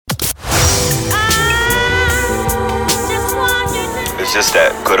It's just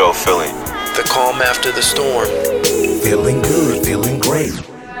that good old feeling. The calm after the storm. Feeling good, feeling great.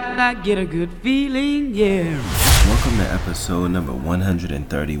 I get a good feeling, yeah. Welcome to episode number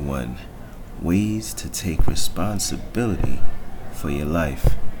 131. Ways to take responsibility for your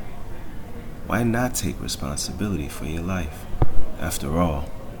life. Why not take responsibility for your life? After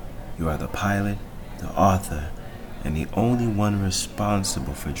all, you are the pilot, the author, and the only one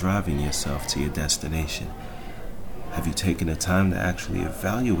responsible for driving yourself to your destination. Have you taken the time to actually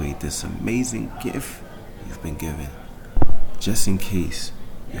evaluate this amazing gift you've been given? Just in case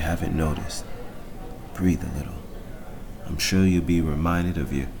you haven't noticed, breathe a little. I'm sure you'll be reminded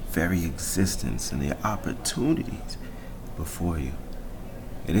of your very existence and the opportunities before you.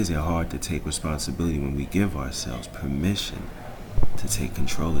 It isn't hard to take responsibility when we give ourselves permission to take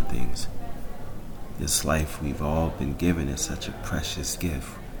control of things. This life we've all been given is such a precious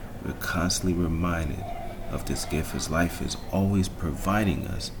gift. We're constantly reminded of this gift as life is always providing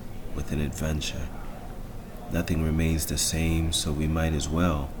us with an adventure. Nothing remains the same, so we might as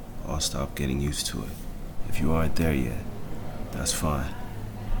well all stop getting used to it. If you aren't there yet, that's fine.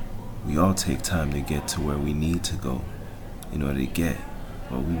 We all take time to get to where we need to go in order to get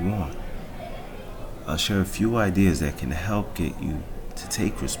what we want. I'll share a few ideas that can help get you to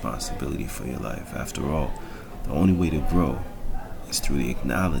take responsibility for your life. After all, the only way to grow is through the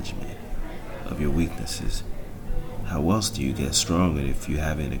acknowledgement of your weaknesses. How else do you get stronger if you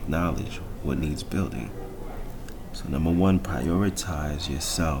haven't acknowledged what needs building? So number one, prioritize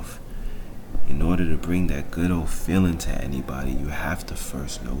yourself. In order to bring that good old feeling to anybody, you have to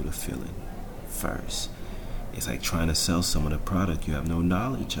first know the feeling first. It's like trying to sell someone a product you have no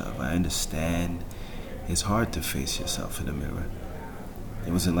knowledge of. I understand it's hard to face yourself in the mirror.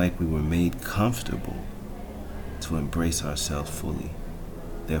 It wasn't like we were made comfortable to embrace ourselves fully.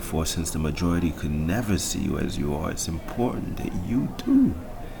 Therefore, since the majority could never see you as you are, it's important that you do.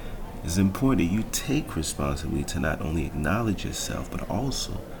 It's important that you take responsibility to not only acknowledge yourself, but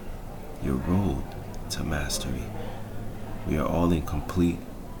also your road to mastery. We are all incomplete,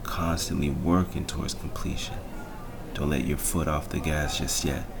 constantly working towards completion. Don't let your foot off the gas just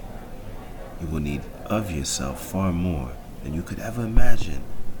yet. You will need of yourself far more than you could ever imagine.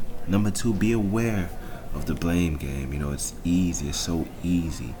 Number two, be aware of the blame game. It's so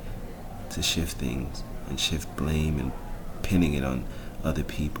easy to shift things and shift blame and pinning it on other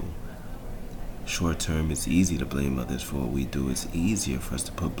people. Short term, it's easy to blame others for what we do. It's easier for us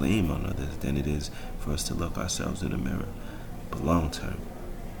to put blame on others than it is for us to look ourselves in the mirror. But long term,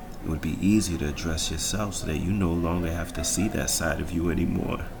 it would be easier to address yourself so that you no longer have to see that side of you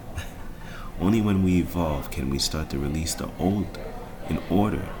anymore. Only when we evolve can we start to release the old in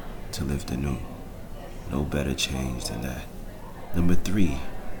order to live the new. No better change than that. Number three,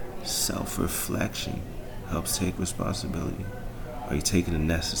 self-reflection helps take responsibility. Are you taking the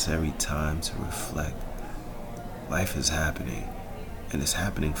necessary time to reflect? Life is happening, and it's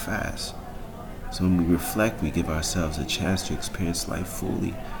happening fast. So when we reflect, we give ourselves a chance to experience life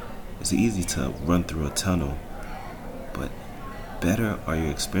fully. It's easy to run through a tunnel, but better are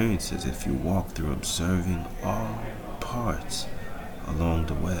your experiences if you walk through observing all parts along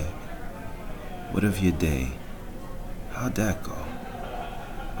the way. What of your day? How'd that go?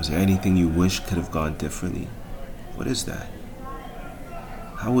 Was there anything you wish could have gone differently? What is that?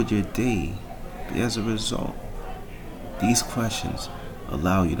 How would your day be as a result? These questions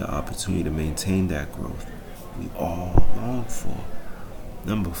allow you the opportunity to maintain that growth we all long for.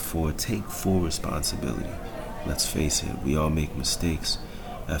 Number four, take full responsibility. Let's face it, we all make mistakes.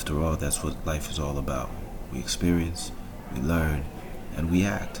 After all, that's what life is all about. We experience, we learn, and we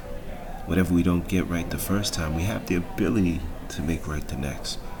act. Whatever we don't get right the first time, we have the ability to make right the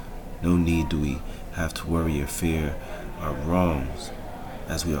next. No need do we have to worry or fear our wrongs,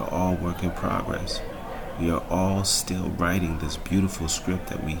 as we are all work in progress. We are all still writing this beautiful script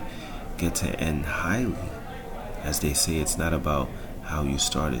that we get to end highly. As they say, it's not about how you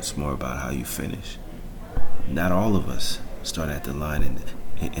start, it's more about how you finish. Not all of us start at the line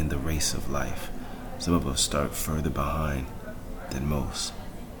in the race of life. Some of us start further behind than most.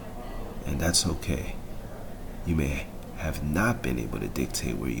 And that's okay. You may have not been able to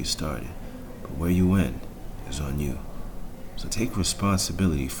dictate where you started, but where you end is on you. So take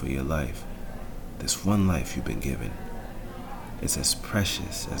responsibility for your life. This one life you've been given. It's as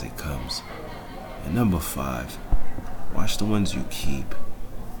precious as it comes. And number five, watch the ones you keep.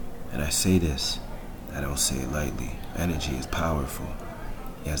 And I say this, I don't say it lightly. Energy is powerful.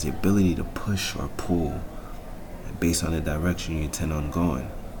 It has the ability to push or pull. And based on the direction you intend on going,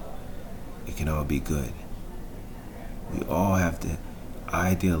 it can all be good. We all have the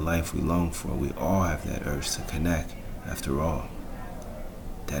ideal life we long for. We all have that urge to connect. After all,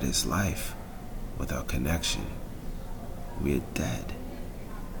 That is life. Without connection, we are dead.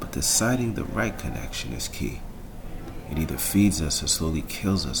 But deciding the right connection is key. It either feeds us or slowly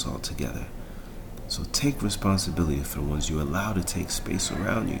kills us altogether. So take responsibility for the ones you allow to take space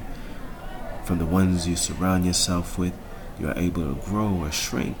around you. From the ones you surround yourself with, you are able to grow or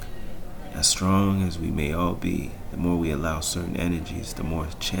shrink. As strong as we may all be, the more we allow certain energies, the more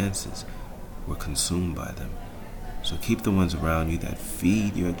chances we're consumed by them. So keep the ones around you that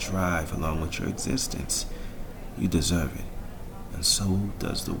feed your drive along with your existence. You deserve it, and so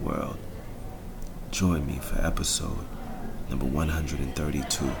does the world. Join me for episode number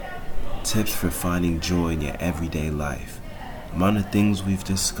 132. Tips for finding joy in your everyday life. Among the things we've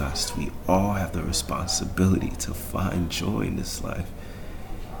discussed, we all have the responsibility to find joy in this life.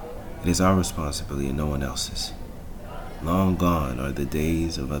 It is our responsibility and no one else's. Long gone are the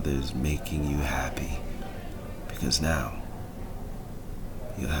days of others making you happy, because now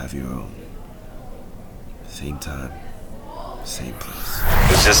you'll have your own. Same time, same place.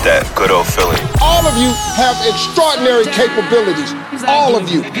 It's just that good old feeling. All of you have extraordinary capabilities. All of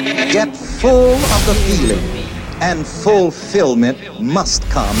you. Get full of the feeling, and fulfillment must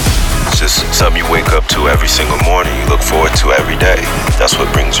come. It's just something you wake up to every single morning. You look forward to every day. That's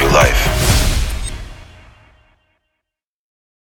what brings you life.